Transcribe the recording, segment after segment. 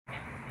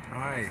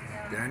Hi,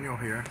 Daniel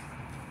here.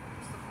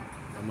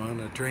 I'm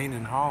on a train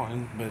in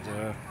Holland, but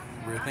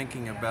we're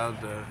thinking about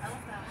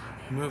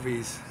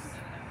movies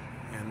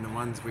and the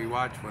ones we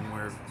watch when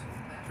we're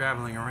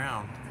traveling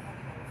around.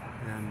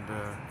 And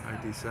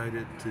I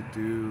decided to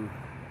do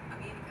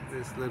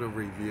this little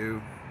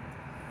review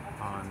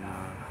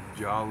on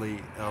Jolly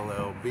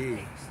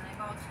LLB,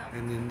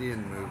 an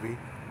Indian movie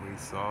we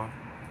saw,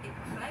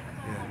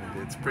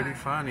 and it's pretty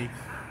funny.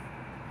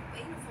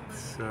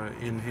 It's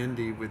in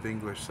Hindi with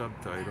English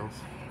subtitles,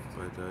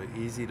 but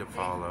easy to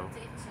follow.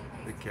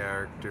 The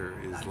character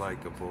is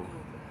likable,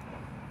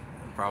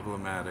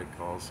 problematic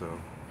also,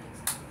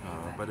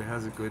 but it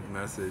has a good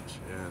message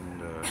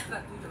and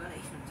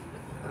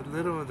a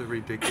little of the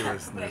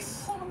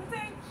ridiculousness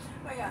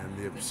and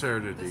the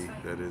absurdity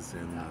that is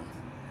in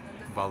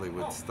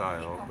Bollywood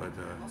style, but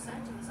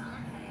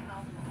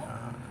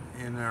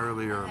in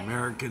earlier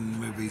American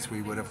movies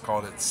we would have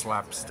called it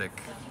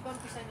slapstick,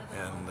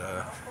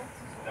 and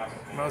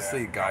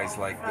mostly guys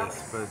like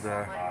this,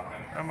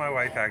 but my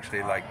wife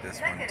actually liked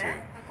this one too.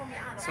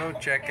 So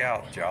check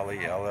out Jolly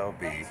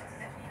LLB.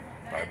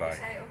 Bye bye.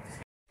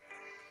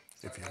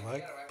 If you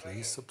like,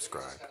 please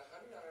subscribe.